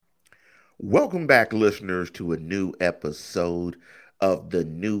Welcome back, listeners, to a new episode of The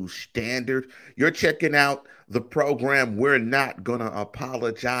New Standard. You're checking out the program We're Not Gonna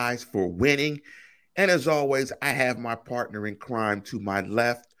Apologize for Winning. And as always, I have my partner in crime to my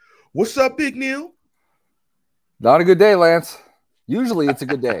left. What's up, Big Neil? Not a good day, Lance. Usually it's a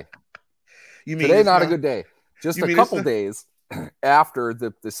good day. You mean Today, it's not a not? good day. Just You a mean it's couple not? days after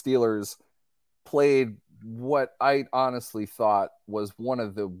the Steelers played what I honestly thought was one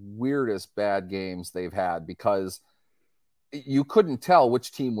of the weirdest bad games they've had because you couldn't tell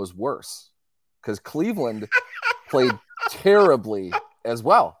which team was worse because Cleveland played terribly as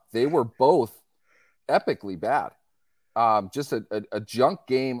well. They were both epically bad. Just a junk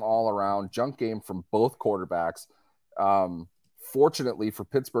game all around, junk game from both quarterbacks. Um, Fortunately for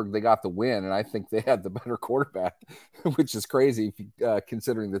Pittsburgh, they got the win, and I think they had the better quarterback, which is crazy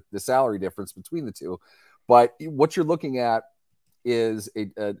considering the salary difference between the two. But what you're looking at is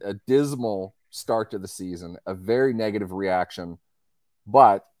a dismal start to the season, a very negative reaction,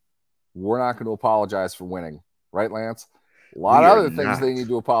 but we're not going to apologize for winning, right, Lance? A lot We of are other things they not. need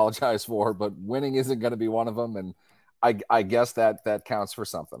to apologize for, but winning isn't going to be one of them. And I guess that counts for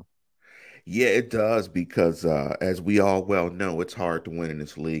something. Yeah, it does because, as we all well know, it's hard to win in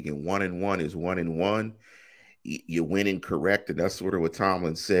this league, and one is 1-1. You're winning correct, and that's sort of what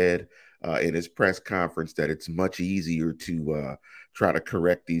Tomlin said in his press conference, that it's much easier to try to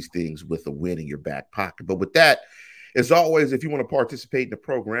correct these things with a win in your back pocket. But with that, as always, if you want to participate in the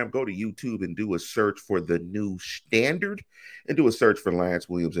program, go to YouTube and do a search for The New Standard, and do a search for Lance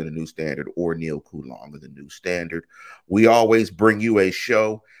Williams in The New Standard or Neil Coulong in The New Standard. We always bring you a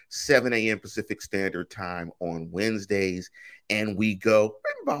show 7 a.m. Pacific Standard Time on Wednesdays, and we go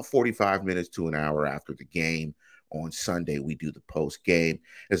about 45 minutes to an hour after the game. On Sunday, we do the post game.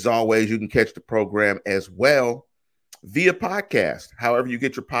 As always, you can catch the program as well via podcast. However, you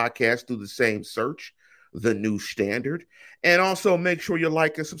get your podcast through the same search, The New Standard. And also make sure you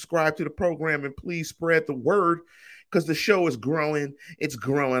like and subscribe to the program, and please spread the word because the show is growing. It's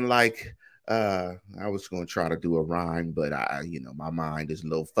growing like I was going to try to do a rhyme, but my mind is a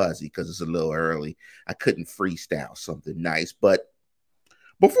little fuzzy because it's a little early. I couldn't freestyle something nice. But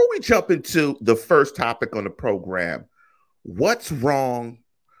before we jump into the first topic on the program, what's wrong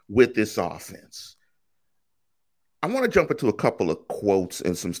with this offense? I want to jump into a couple of quotes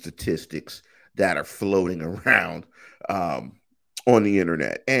and some statistics that are floating around um, on the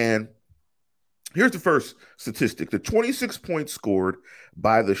internet. And here's the first statistic: the 26 points scored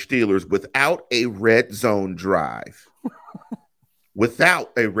by the Steelers without a red zone drive.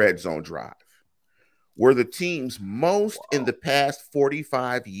 Without a red zone drive. Were the team's most in the Wow. past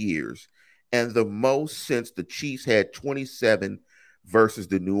 45 years, and the most since the Chiefs had 27 versus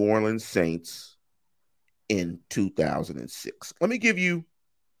the New Orleans Saints in 2006. Let me give you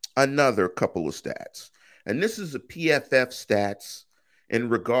another couple of stats. And this is a PFF stats in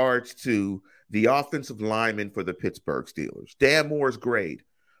regards to the offensive lineman for the Pittsburgh Steelers. Dan Moore's grade,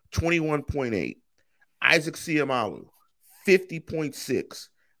 21.8. Isaac Siamalu, 50.6.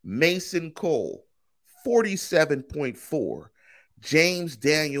 Mason Cole, 47.4. James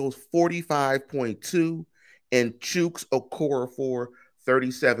Daniels, 45.2. And Chooks Okorafor,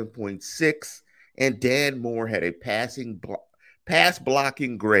 37.6. And Dan Moore had a pass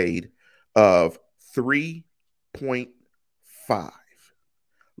blocking grade of 3.5.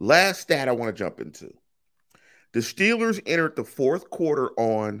 Last stat I want to jump into. The Steelers entered the fourth quarter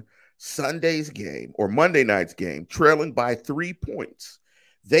on Sunday's game or Monday night's game, trailing by 3 points.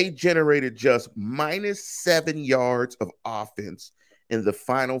 They generated just -7 yards of offense in the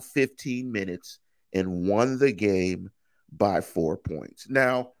final 15 minutes and won the game by 4 points.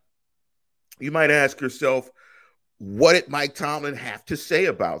 Now, you might ask yourself, what did Mike Tomlin have to say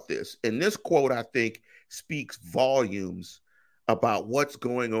about this? And this quote, I think, speaks volumes about what's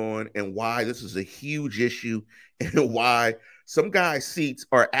going on and why this is a huge issue and why some guys' seats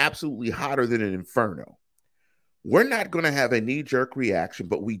are absolutely hotter than an inferno. We're not going to have a knee jerk reaction,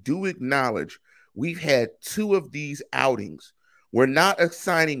 but we do acknowledge we've had two of these outings. We're not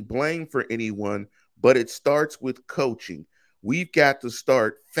assigning blame for anyone, but it starts with coaching. We've got to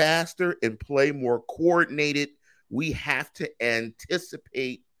start faster and play more coordinated. We have to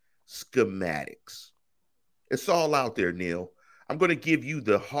anticipate schematics. It's all out there, Neil. I'm going to give you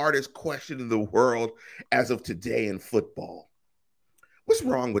the hardest question in the world as of today in football. What's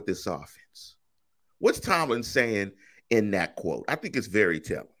wrong with this offense? What's Tomlin saying in that quote? I think it's very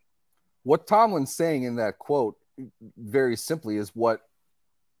telling. What Tomlin's saying in that quote, very simply, is what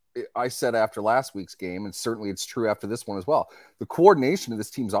I said after last week's game, and certainly it's true after this one as well. The coordination of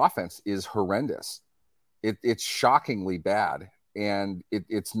this team's offense is horrendous. It's shockingly bad, and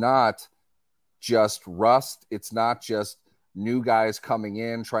it's not just rust. It's not just new guys coming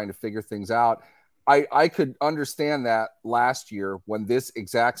in trying to figure things out. I could understand that last year when this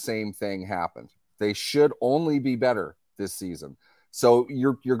exact same thing happened. They should only be better this season. So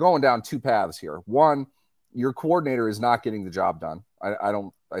you're going down two paths here. One, your coordinator is not getting the job done.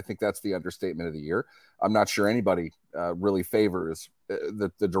 I think that's the understatement of the year. I'm not sure anybody really favors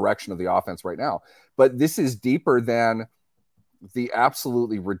the direction of the offense right now. But this is deeper than the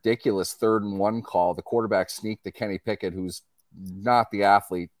absolutely ridiculous 3rd and 1 call, the quarterback sneak to Kenny Pickett, who's not the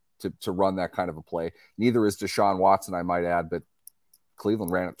athlete to run that kind of a play. Neither is Deshaun Watson, I might add, but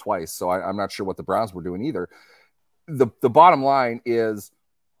Cleveland ran it twice. So I'm not sure what the Browns were doing either. The bottom line is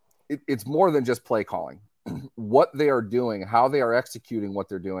it's more than just play calling. What they are doing, how they are executing what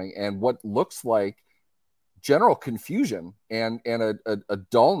they're doing, and what looks like general confusion and a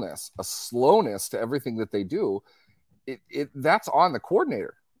dullness, a slowness to everything that they do, that's on the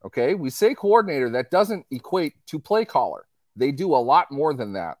coordinator. Okay. We say coordinator, that doesn't equate to play caller. They do a lot more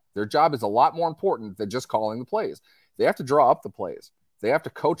than that. Their job is a lot more important than just calling the plays. They have to draw up the plays. They have to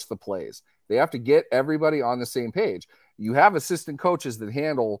coach the plays. They have to get everybody on the same page. You have assistant coaches that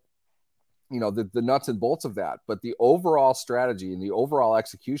handle, the nuts and bolts of that, but the overall strategy and the overall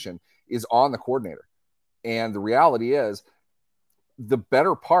execution is on the coordinator. And the reality is, the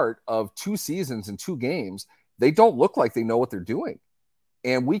better part of 2 seasons and 2 games, they don't look like they know what they're doing.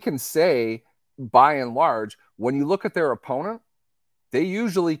 And we can say, by and large, when you look at their opponent, they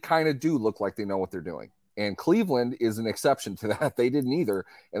usually kind of do look like they know what they're doing. And Cleveland is an exception to that. They didn't either.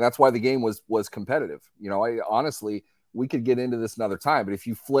 And that's why the game was competitive. Honestly, we could get into this another time, but if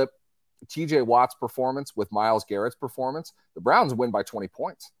you flip TJ Watt's performance with Myles Garrett's performance, the Browns win by 20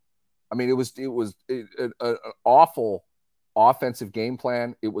 points. I mean, it was an awful offensive game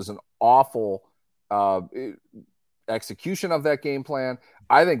plan. It was an awful execution of that game plan.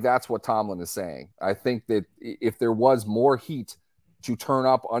 I think that's what Tomlin is saying. I think that if there was more heat to turn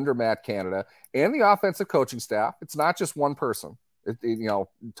up under Matt Canada and the offensive coaching staff, it's not just one person.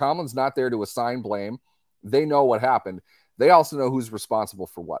 Tomlin's not there to assign blame. They know what happened. They also know who's responsible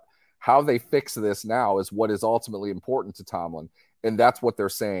for what. How they fix this now is what is ultimately important to Tomlin, and that's what they're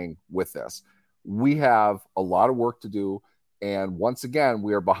saying with this. We have a lot of work to do, and once again,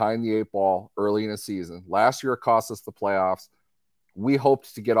 we are behind the 8 ball early in the season. Last year, it cost us the playoffs. We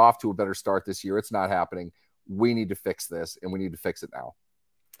hoped to get off to a better start this year. It's not happening. We need to fix this, and we need to fix it now.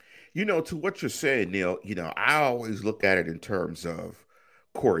 To what you're saying, Neil, I always look at it in terms of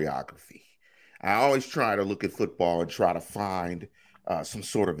choreography. I always try to look at football and try to find some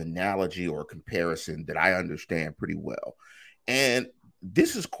sort of analogy or comparison that I understand pretty well. And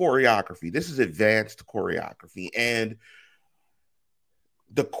this is choreography. This is advanced choreography. And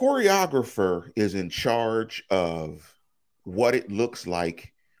the choreographer is in charge of what it looks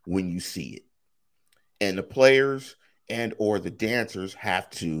like when you see it. And the players and or the dancers have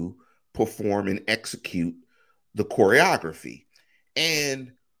to perform and execute the choreography.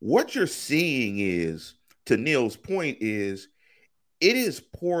 And what you're seeing is, to Neil's point, is it is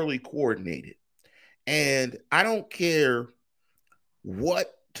poorly coordinated. And I don't care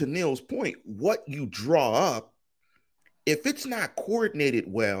to Neil's point, what you draw up, if it's not coordinated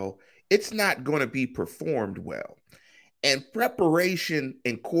well, it's not going to be performed well. And preparation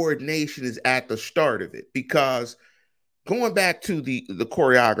and coordination is at the start of it, because going back to the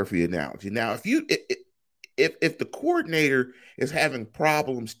choreography analogy. Now, if the coordinator is having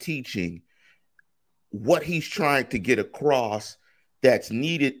problems teaching what he's trying to get across that's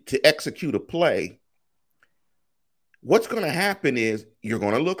needed to execute a play, what's going to happen is you're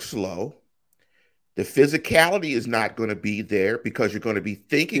going to look slow. The physicality is not going to be there because you're going to be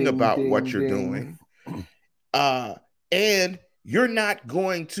thinking about what you're doing. And you're not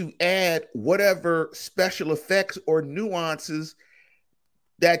going to add whatever special effects or nuances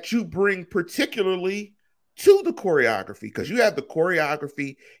that you bring particularly to the choreography, because you have the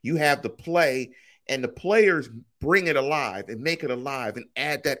choreography, you have the play, and the players bring it alive and make it alive and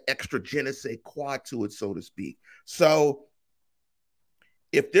add that extra je ne sais quoi to it, so to speak. So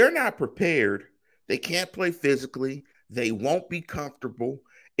if they're not prepared, they can't play physically. They won't be comfortable.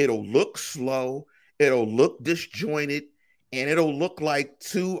 It'll look slow. It'll look disjointed. And it'll look like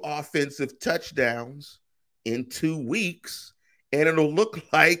 2 offensive touchdowns in 2 weeks. And it'll look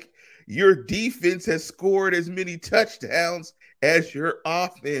like your defense has scored as many touchdowns as your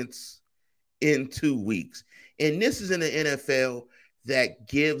offense in 2 weeks. And this is in the NFL that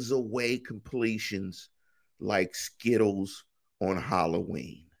gives away completions like Skittles on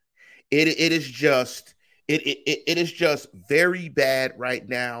Halloween. It is just very bad right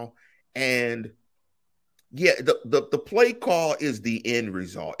now. And Yeah, the play call is the end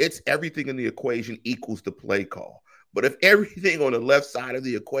result. It's everything in the equation equals the play call. But if everything on the left side of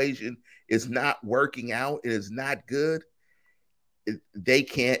the equation is not working out, it is not good, they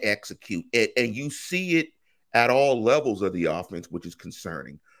can't execute. And you see it at all levels of the offense, which is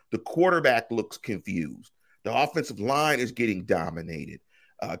concerning. The quarterback looks confused. The offensive line is getting dominated.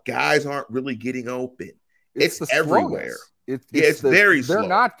 Guys aren't really getting open. It's It's the everywhere. slowness. Yeah, it's very They're slow.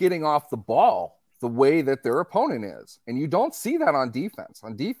 not getting off the ball the way that their opponent is. And you don't see that on defense.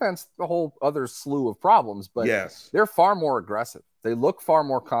 On defense, the whole other slew of problems, but Yes. they're far more aggressive. They look far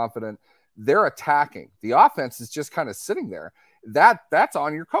more confident. They're attacking. The offense is just kind of sitting there. That's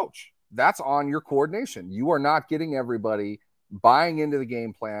on your coach. That's on your coordination. You are not getting everybody buying into the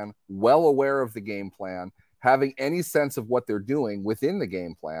game plan, well aware of the game plan, having any sense of what they're doing within the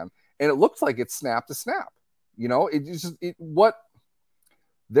game plan. And it looks like it's snap to snap. You know, what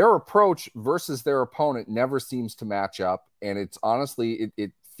their approach versus their opponent never seems to match up. And it's honestly,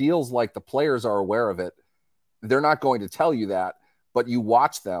 it feels like the players are aware of it. They're not going to tell you that, but you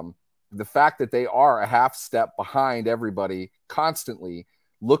watch them. The fact that they are a half step behind everybody constantly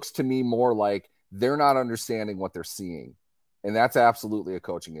looks to me more like they're not understanding what they're seeing. And that's absolutely a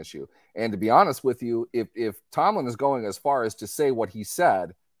coaching issue. And to be honest with you, if Tomlin is going as far as to say what he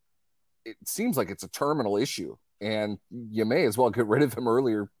said, it seems like it's a terminal issue, and you may as well get rid of him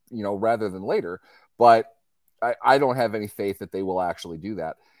earlier, rather than later. But I don't have any faith that they will actually do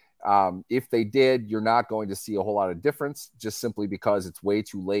that. If they did, you're not going to see a whole lot of difference, just simply because it's way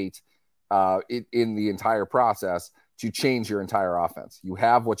too late in the entire process to change your entire offense. You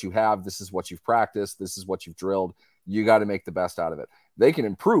have what you have. This is what you've practiced. This is what you've drilled. You got to make the best out of it. They can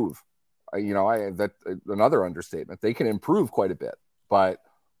improve. Another understatement. They can improve quite a bit, but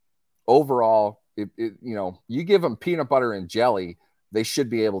overall, you give them peanut butter and jelly, they should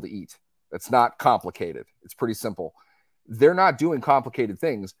be able to eat. It's not complicated. It's pretty simple. They're not doing complicated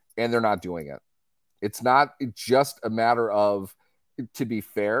things, and they're not doing it. It's not just a matter of, to be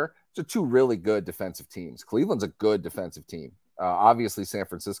fair, to two really good defensive teams. Cleveland's a good defensive team. Obviously, San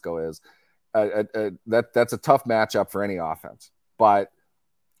Francisco is. That's a tough matchup for any offense. But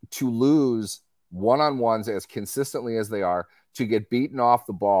to lose one-on-ones as consistently as they are, to get beaten off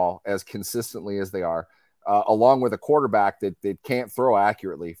the ball as consistently as they are, along with a quarterback that can't throw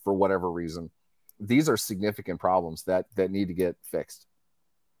accurately for whatever reason, these are significant problems that need to get fixed.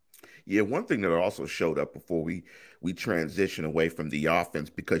 Yeah, one thing that also showed up before we transition away from the offense,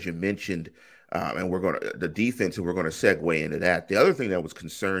 because you mentioned, and we're going to the defense, and we're going to segue into that. The other thing that was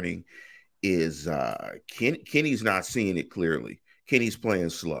concerning is Kenny's not seeing it clearly. Kenny's playing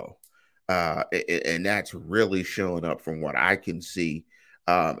slow, and that's really showing up from what I can see.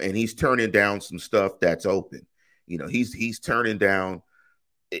 And he's turning down some stuff that's open. He's turning down.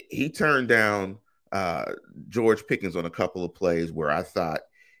 He turned down George Pickens on a couple of plays where I thought,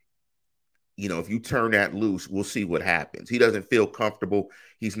 if you turn that loose, we'll see what happens. He doesn't feel comfortable.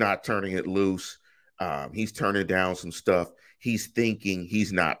 He's not turning it loose. He's turning down some stuff. He's thinking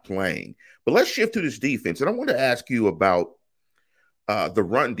he's not playing. But let's shift to this defense. And I want to ask you about the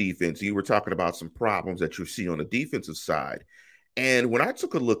run defense. You were talking about some problems that you see on the defensive side. And when I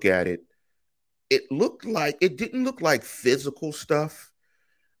took a look at it, it didn't look like physical stuff.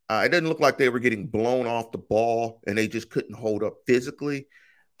 It didn't look like they were getting blown off the ball and they just couldn't hold up physically.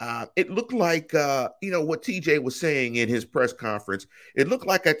 It looked like, what TJ was saying in his press conference. It looked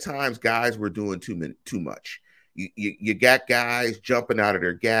like at times guys were doing too much. You got guys jumping out of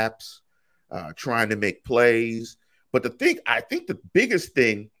their gaps, trying to make plays. But I think the biggest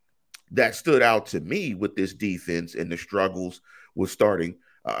thing that stood out to me with this defense and the struggles was stopping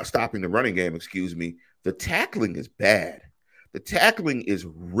the running game, the tackling is bad. The tackling is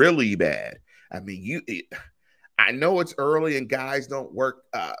really bad. I mean, I know it's early and guys don't work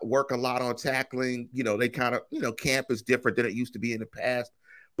a lot on tackling. They kind of, camp is different than it used to be in the past.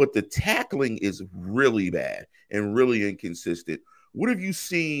 But the tackling is really bad and really inconsistent. What have you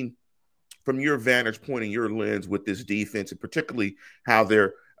seen from your vantage point and your lens with this defense, and particularly how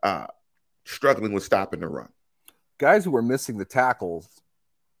they're struggling with stopping the run? Guys who are missing the tackles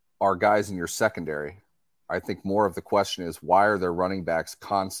are guys in your secondary. I think more of the question is, why are their running backs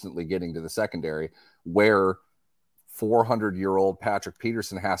constantly getting to the secondary where 400-year-old Patrick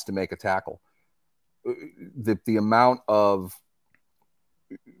Peterson has to make a tackle? The amount of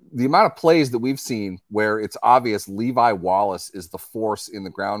plays that we've seen where it's obvious Levi Wallace is the force in the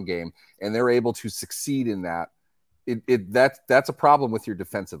ground game and they're able to succeed in that. That's a problem with your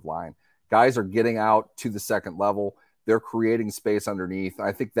defensive line. Guys are getting out to the second level. They're creating space underneath.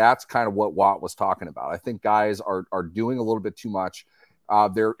 I think that's kind of what Watt was talking about. I think guys are doing a little bit too much.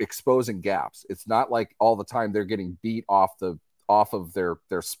 They're exposing gaps. It's not like all the time they're getting beat off of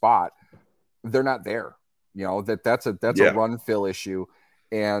their spot. They're not there. That's a run fill issue.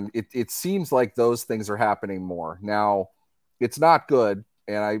 And it seems like those things are happening more. Now, it's not good.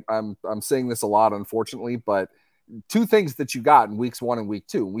 And I'm saying this a lot, unfortunately, but two things that you got in weeks 1 and week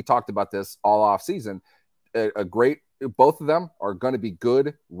 2. We talked about this all off season. Both of them are going to be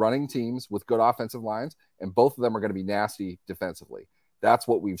good running teams with good offensive lines, and both of them are going to be nasty defensively. That's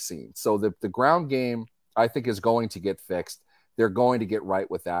what we've seen. So the ground game, I think, is going to get fixed. They're going to get right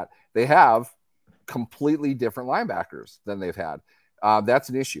with that. They have completely different linebackers than they've had. That's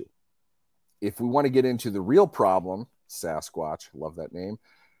an issue. If we want to get into the real problem, Sasquatch, love that name.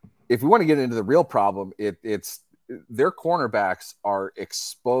 If we want to get into the real problem, it's their cornerbacks are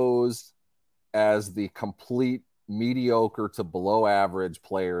exposed as the complete mediocre to below average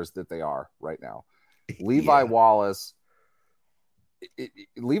players that they are right now. Levi Wallace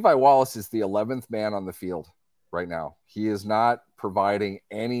is the 11th man on the field right now. He is not providing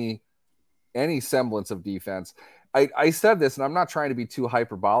any semblance of defense. I said this, and I'm not trying to be too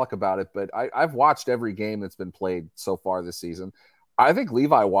hyperbolic about it, but I've watched every game that's been played so far this season. I think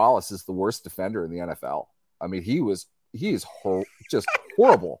Levi Wallace is the worst defender in the NFL. I mean, he is just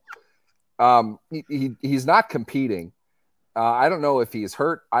horrible. He's not competing. I don't know if he's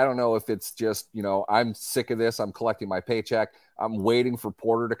hurt. I don't know if it's just, I'm sick of this. I'm collecting my paycheck. I'm waiting for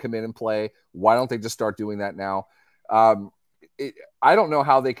Porter to come in and play. Why don't they just start doing that now? I don't know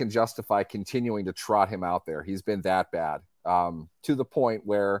how they can justify continuing to trot him out there. He's been that bad, to the point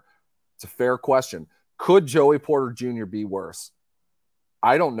where it's a fair question. Could Joey Porter Jr. be worse?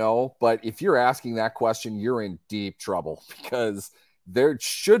 I don't know, but if you're asking that question, you're in deep trouble, because there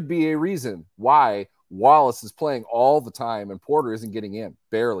should be a reason why Wallace is playing all the time and Porter isn't getting in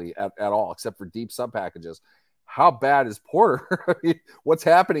barely at all, except for deep sub packages. How bad is Porter? What's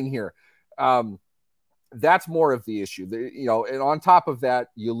happening here? That's more of the issue, and on top of that,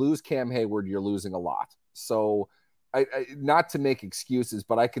 you lose Cam Hayward, you're losing a lot. So I not to make excuses,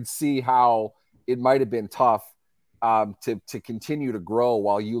 but I could see how it might've been tough to continue to grow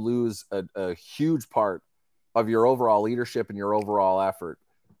while you lose a huge part of your overall leadership and your overall effort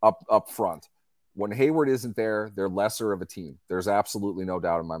up front. When Hayward isn't there, they're lesser of a team. There's absolutely no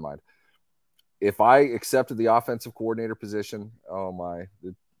doubt in my mind. If I accepted the offensive coordinator position, oh my,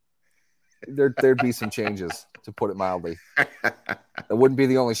 there'd be some changes, to put it mildly. It wouldn't be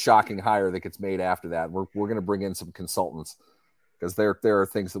the only shocking hire that gets made after that. We're going to bring in some consultants, because there are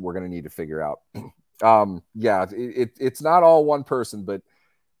things that we're going to need to figure out. It's not all one person, but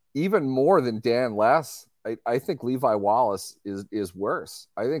even more than Dan Less, I think Levi Wallace is worse.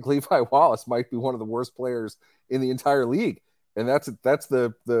 I think Levi Wallace might be one of the worst players in the entire league, and that's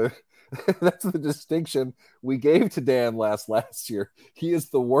the that's the distinction we gave to Dan last year. He is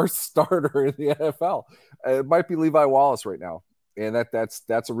the worst starter in the NFL. It might be Levi Wallace right now, and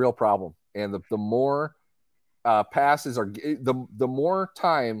that's a real problem. And the more passes are, the more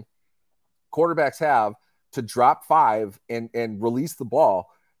time quarterbacks have to drop 5 and release the ball,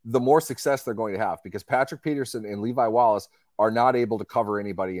 the more success they're going to have, because Patrick Peterson and Levi Wallace are not able to cover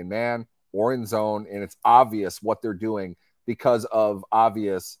anybody in man or in zone. And it's obvious what they're doing because of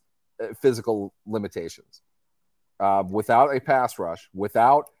obvious physical limitations. Without a pass rush,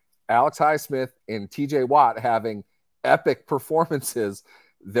 without Alex Highsmith and TJ Watt having epic performances,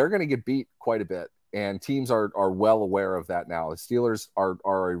 they're going to get beat quite a bit. And teams are well aware of that now. The Steelers are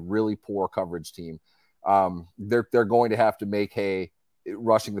a really poor coverage team. They're going to have to make hay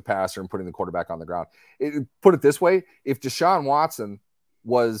rushing the passer and putting the quarterback on the ground. Put it this way, if Deshaun Watson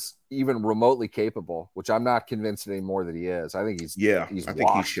was even remotely capable, which I'm not convinced anymore that he is, I think he's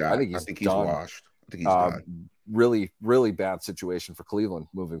washed. I think he's washed. I think he's done. Really, really bad situation for Cleveland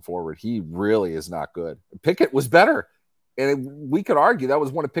moving forward. He really is not good. Pickett was better, and we could argue that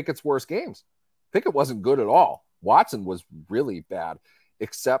was one of Pickett's worst games. Pickett wasn't good at all. Watson was really bad,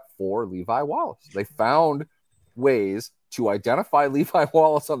 except for Levi Wallace. They found ways to identify Levi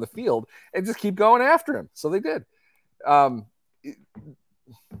Wallace on the field and just keep going after him. So they did. I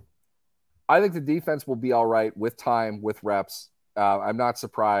think the defense will be all right with time, with reps. I'm not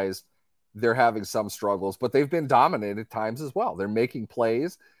surprised they're having some struggles, but they've been dominant at times as well. They're making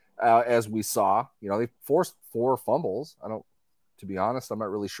plays, as we saw. They forced 4 fumbles. To be honest, I'm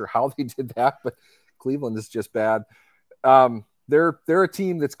not really sure how they did that, but Cleveland is just bad. They're a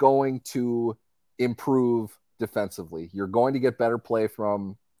team that's going to improve defensively. You're going to get better play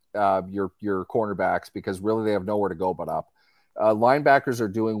from your cornerbacks, because really they have nowhere to go but up. Linebackers are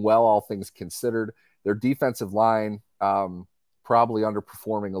doing well, all things considered. Their defensive line probably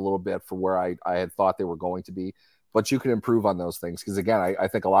underperforming a little bit for where I had thought they were going to be. but you can improve on those things. Because again, I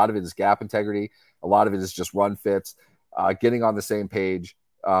think a lot of it is gap integrity. A lot of it is just run fits, getting on the same page,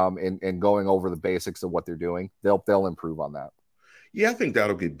 and going over the basics of what they're doing. They'll improve on that. Yeah, I think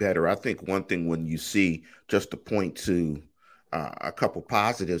that'll get better. I think one thing when you see, just to point to a couple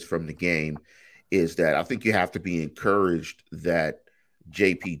positives from the game, is that I think you have to be encouraged that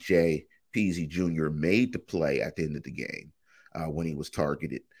JPJ Peasy Jr. made the play at the end of the game when he was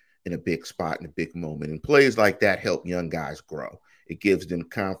targeted in a big spot in a big moment. And plays like that help young guys grow. It gives them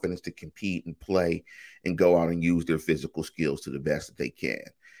confidence to compete and play and go out and use their physical skills to the best that they can.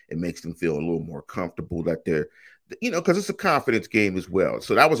 It makes them feel a little more comfortable that they're, because it's a confidence game as well.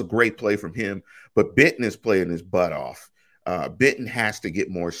 So that was a great play from him. But Benton is playing his butt off. Benton has to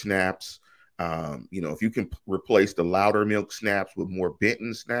get more snaps. If you can replace the Loudermilk snaps with more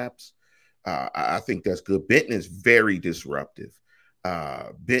Benton snaps, I think that's good. Benton is very disruptive.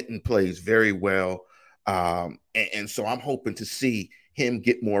 Benton plays very well. And so I'm hoping to see him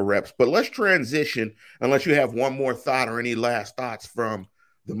get more reps. But let's transition, unless you have one more thought or any last thoughts from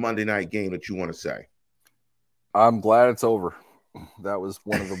the Monday night game that you want to say. I'm glad it's over. That was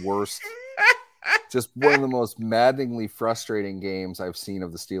one of the worst, just one of the most maddeningly frustrating games I've seen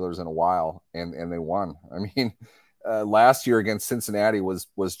of the Steelers in a while, and they won. I mean, last year against Cincinnati was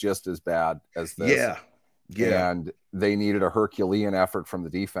just as bad as this. Yeah. And they needed a Herculean effort from the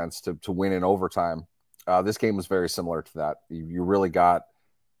defense to win in overtime. This game was very similar to that. You really got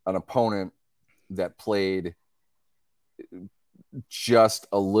an opponent that played just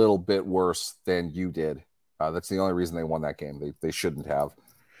a little bit worse than you did. That's the only reason they won that game. They shouldn't have,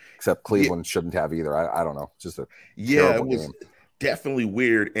 except Cleveland shouldn't have either. I don't know. Just a terrible game. It was definitely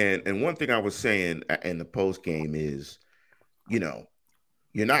weird. And one thing I was saying in the post game is, you're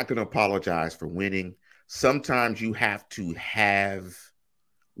not going to apologize for winning. Sometimes you have to have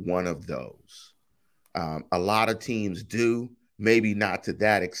one of those. A lot of teams do, maybe not to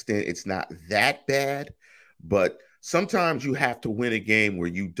that extent. It's not that bad, but sometimes you have to win a game where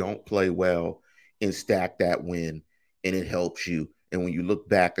you don't play well and stack that win, and it helps you. And when you look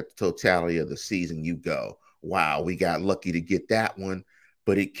back at the totality of the season, you go, wow, we got lucky to get that one,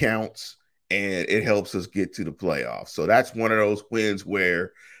 but it counts and it helps us get to the playoffs. So that's one of those wins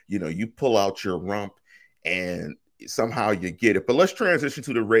where, you pull out your rump and somehow you get it. But let's transition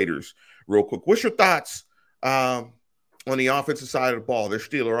to the Raiders real quick. What's your thoughts on the offensive side of the ball? Their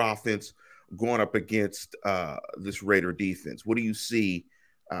Steeler offense going up against this Raider defense. What do you see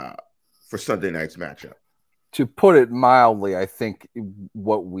for Sunday night's matchup? To put it mildly, I think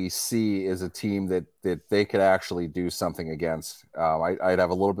what we see is a team that they could actually do something against. I'd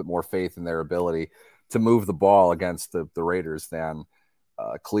have a little bit more faith in their ability to move the ball against the Raiders than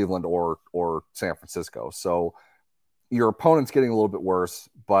Cleveland or San Francisco. So your opponent's getting a little bit worse,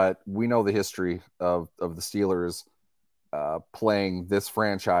 but we know the history of the Steelers playing this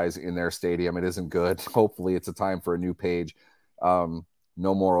franchise in their stadium. It isn't good. Hopefully it's a time for a new page.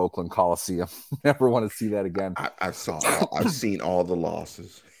 No more Oakland Coliseum. Never want to see that again. I've seen all the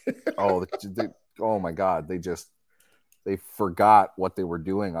losses. Oh my God. They forgot what they were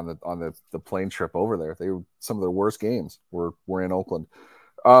doing on the plane trip over there. Some of their worst games were in Oakland.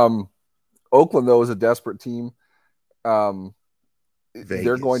 Oakland though is a desperate team. They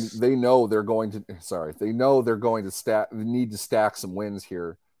know they're going to need to stack some wins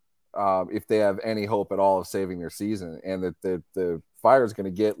here if they have any hope at all of saving their season, and that the fire is going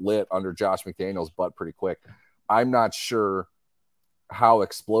to get lit under Josh McDaniels' butt pretty quick. I'm not sure how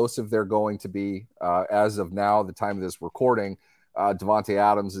explosive they're going to be. As of now, the time of this recording, Davante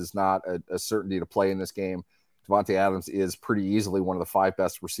Adams is not a certainty to play in this game. Davante Adams is pretty easily one of the 5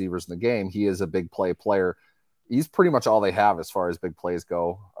 best receivers in the game. He is a big play player. He's pretty much all they have as far as big plays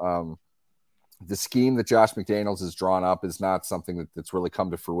go. The scheme that Josh McDaniels has drawn up is not something that's really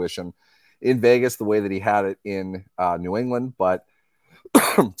come to fruition in Vegas the way that he had it in New England. But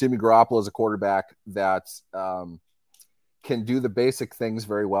Jimmy Garoppolo is a quarterback that can do the basic things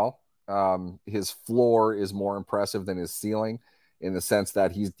very well. His floor is more impressive than his ceiling in the sense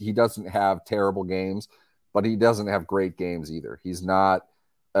that he doesn't have terrible games, but he doesn't have great games either. He's not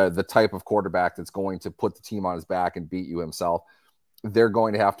the type of quarterback that's going to put the team on his back and beat you himself. They're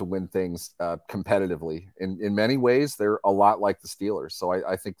going to have to win things competitively. In many ways, they're a lot like the Steelers. So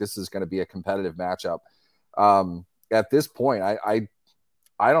I think this is going to be a competitive matchup. At this point, I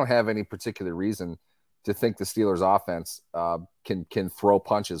don't have any particular reason to think the Steelers offense can throw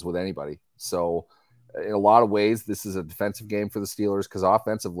punches with anybody. So in a lot of ways, this is a defensive game for the Steelers because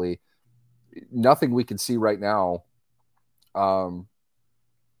offensively, nothing we can see right now,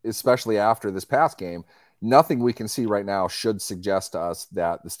 especially after this past game, nothing we can see right now should suggest to us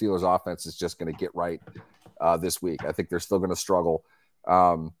that the Steelers offense is just going to get right this week. I think they're still going to struggle.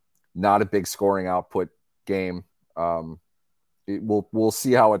 Not a big scoring output game. We'll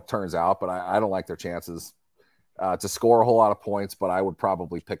see how it turns out, but I don't like their chances to score a whole lot of points, but I would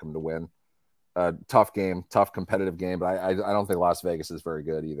probably pick them to win. Tough game, tough competitive game, but I don't think Las Vegas is very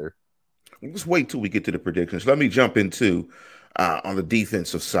good either. Let's wait till we get to the predictions. Let me jump into on the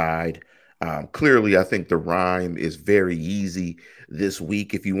defensive side. Clearly, I think the rhyme is very easy this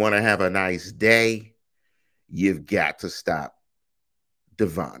week. If you want to have a nice day, you've got to stop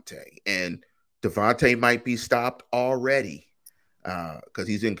Davante. And Davante might be stopped already because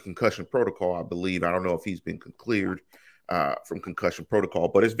he's in concussion protocol, I believe. I don't know if he's been cleared from concussion protocol,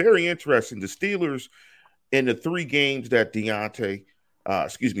 but it's very interesting. The Steelers, in the 3 games that Davante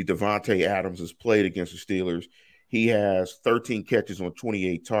Adams has played against the Steelers, he has 13 catches on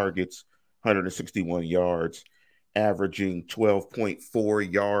 28 targets, 161 yards, averaging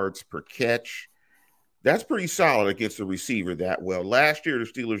 12.4 yards per catch. That's pretty solid against a receiver that well. Last year, the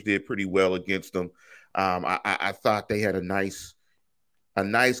Steelers did pretty well against them. I thought they had a nice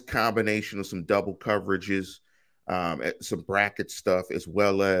combination of some double coverages, some bracket stuff, as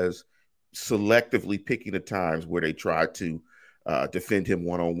well as selectively picking the times where they tried to defend him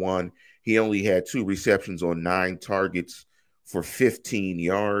one-on-one. He only had 2 receptions on 9 targets for 15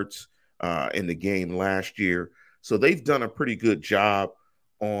 yards in the game last year. So they've done a pretty good job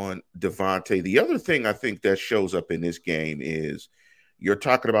on Davante. The other thing I think that shows up in this game is you're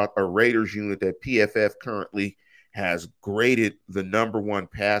talking about a Raiders unit that PFF currently has graded the number 1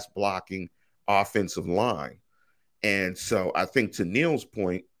 pass blocking offensive line. And so I think, to Neil's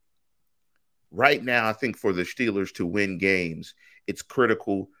point, right now, I think for the Steelers to win games, it's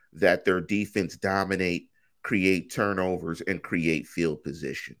critical that their defense dominate, create turnovers, and create field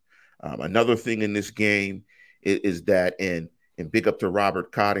position. Another thing in this game is that, and big up to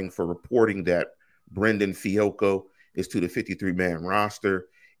Robert Cotting for reporting that Brendan Fiocco is to the 53-man roster,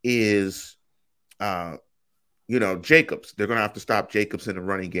 is, Jacobs. They're going to have to stop Jacobs in the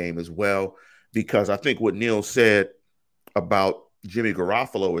running game as well, because I think what Neil said about Jimmy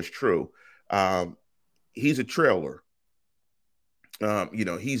Garoppolo is true. He's a trailer.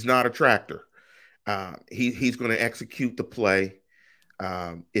 He's not a tractor. He's going to execute the play.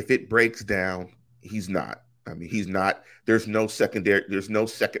 If it breaks down, he's not. He's not. There's no second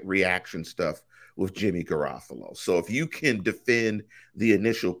reaction stuff with Jimmy Garoppolo. So if you can defend the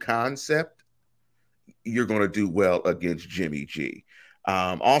initial concept, you're going to do well against Jimmy G.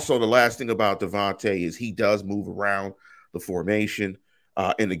 Also, the last thing about Davante is he does move around the formation.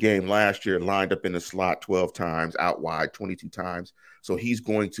 In the game last year, lined up in the slot 12 times, out wide 22 times. So he's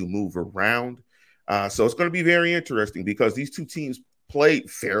going to move around. So it's going to be very interesting because these two teams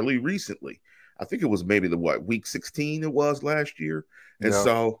played fairly recently. I think it was maybe week 16 it was last year. And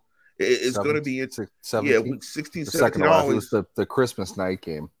so it's going to be week 16, 17. Always, it was the Christmas night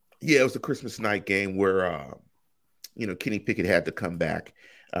game. Yeah, it was the Christmas night game where, Kenny Pickett had to come back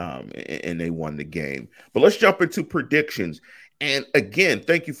and they won the game. But let's jump into predictions. And again,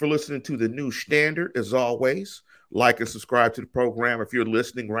 thank you for listening to the New Standard. As always, like and subscribe to the program. If you're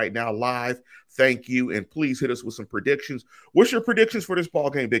listening right now live, thank you. And please hit us with some predictions. What's your predictions for this ball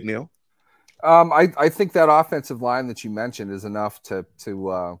game, Big Neil? I think that offensive line that you mentioned is enough to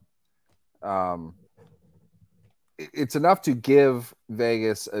it's enough to give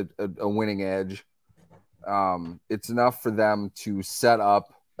Vegas a winning edge. It's enough for them to set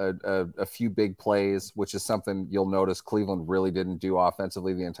up a few big plays, which is something you'll notice Cleveland really didn't do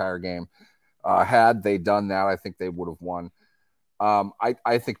offensively the entire game. Had they done that, I think they would have won.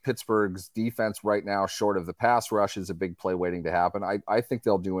 I think Pittsburgh's defense right now, short of the pass rush, is a big play waiting to happen. I think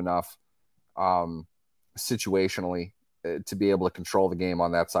they'll do enough situationally to be able to control the game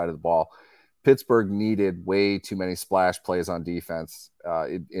on that side of the ball. Pittsburgh needed way too many splash plays on defense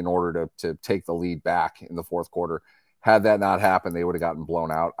in order to take the lead back in the fourth quarter. Had that not happened, they would have gotten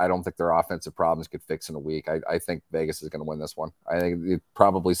blown out. I don't think their offensive problems could fix in a week. I think Vegas is going to win this one. I think it's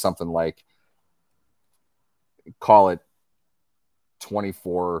probably something like, call it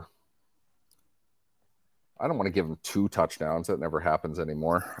 24. I don't want to give them 2 touchdowns. That never happens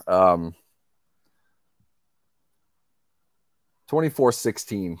anymore.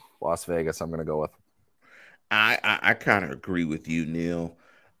 24-16 Las Vegas, I'm going to go with. I kind of agree with you, Neil.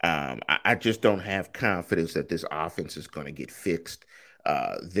 I just don't have confidence that this offense is going to get fixed.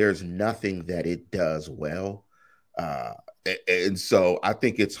 There's nothing that it does well. And so I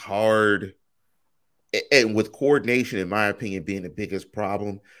think it's hard. And with coordination, in my opinion, being the biggest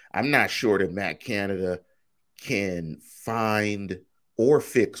problem, I'm not sure that Matt Canada can find or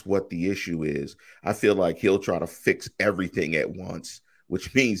fix what the issue is. I feel like he'll try to fix everything at once,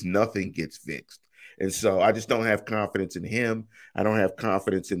 which means nothing gets fixed. And so I just don't have confidence in him. I don't have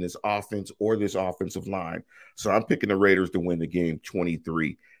confidence in this offense or this offensive line. So I'm picking the Raiders to win the game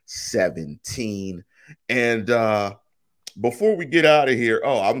 23-17. And before we get out of here,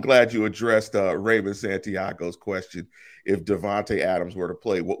 I'm glad you addressed Raymond Santiago's question. If Davante Adams were to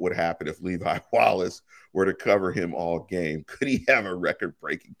play, what would happen if Levi Wallace were to cover him all game? Could he have a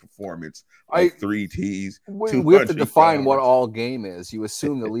record-breaking performance like 3 T's? We have to define what all game is. You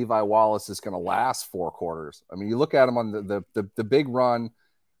assume that Levi Wallace is going to last 4 quarters. I mean, you look at him on the big run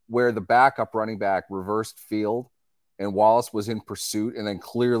where the backup running back reversed field and Wallace was in pursuit, and then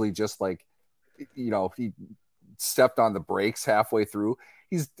clearly just like, he stepped on the brakes halfway through.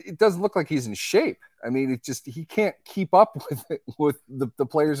 It doesn't look like he's in shape. I mean, he can't keep up with the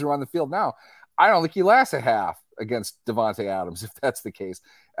players who are on the field now. I don't think he lasts a half against Davante Adams, if that's the case.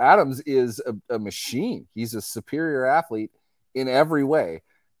 Adams is a machine. He's a superior athlete in every way.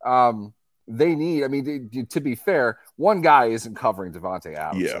 They need, I mean, to be fair, one guy isn't covering Davante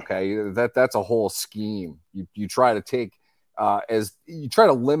Adams. Yeah. Okay. That's a whole scheme. You try to take, as you try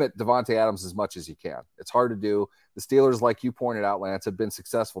to limit Davante Adams as much as you can. It's hard to do. The Steelers, like you pointed out, Lance, have been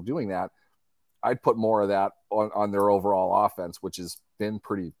successful doing that. I'd put more of that on their overall offense, which has been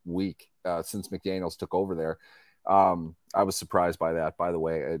pretty weak since McDaniels took over there. I was surprised by that, by the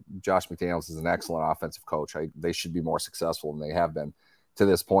way. Josh McDaniels is an excellent offensive coach. They should be more successful than they have been to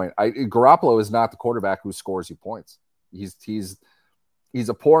this point. Garoppolo is not the quarterback who scores you points. He's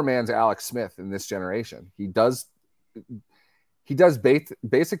a poor man's Alex Smith in this generation. He does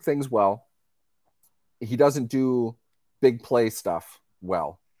basic things well. He doesn't do big play stuff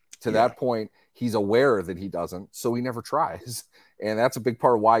well. To that point, he's aware that he doesn't, so he never tries. And that's a big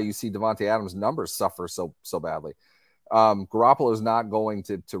part of why you see Davante Adams' numbers suffer so badly. Garoppolo is not going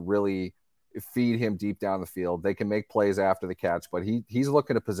to really feed him deep down the field. They can make plays after the catch, but he's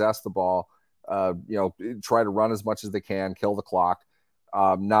looking to possess the ball, try to run as much as they can, kill the clock,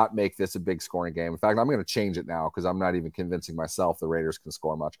 not make this a big scoring game. In fact, I'm going to change it now because I'm not even convincing myself the Raiders can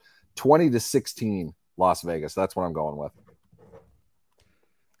score much. 20-16 Las Vegas. That's what I'm going with.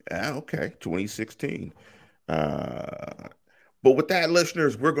 Okay, 2016. But with that,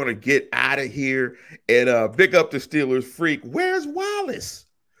 listeners, we're going to get out of here and big up the Steelers freak. Where's Wallace?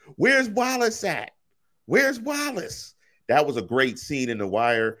 Where's Wallace at? Where's Wallace? That was a great scene in The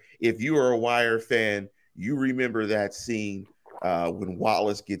Wire. If you are a Wire fan, you remember that scene when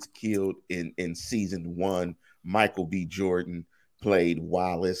Wallace gets killed in season 1. Michael B. Jordan played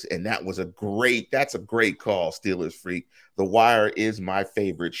Wallace, and that's a great call, Steelers freak. The Wire is my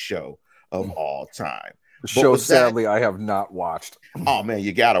favorite show of all time. The show, sadly, I have not watched. Oh man,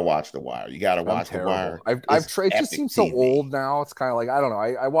 you gotta watch The Wire. You gotta watch The Wire. I've tried. It just seems so old now. It's kind of like, I don't know.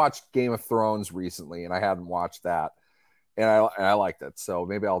 I watched Game of Thrones recently, and I hadn't watched that, and I liked it. So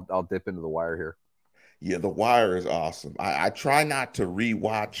maybe I'll dip into The Wire here. Yeah, The Wire is awesome. I try not to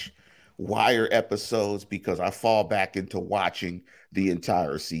rewatch Wire episodes because I fall back into watching the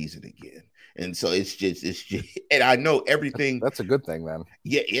entire season again. And so it's just, and I know everything. That's a good thing, then.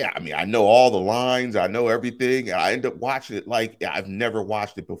 Yeah. I mean, I know all the lines. I know everything. And I end up watching it like I've never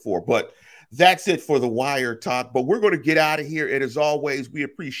watched it before. But that's it for the Wire talk. But we're going to get out of here. And as always, we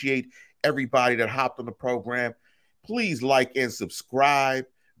appreciate everybody that hopped on the program. Please like and subscribe.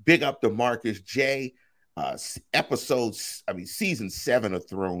 Big up to Marcus J. Season 7 of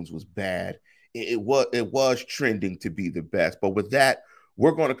Thrones was bad. It was trending to be the best. But with that,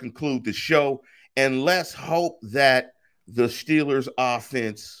 we're going to conclude the show, and let's hope that the Steelers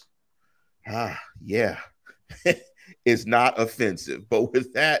offense, is not offensive. But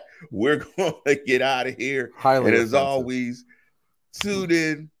with that, we're going to get out of here. Highly and as offensive. Always, tune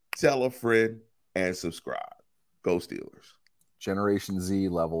in, tell a friend, and subscribe. Go Steelers. Generation Z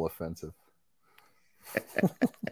level offensive.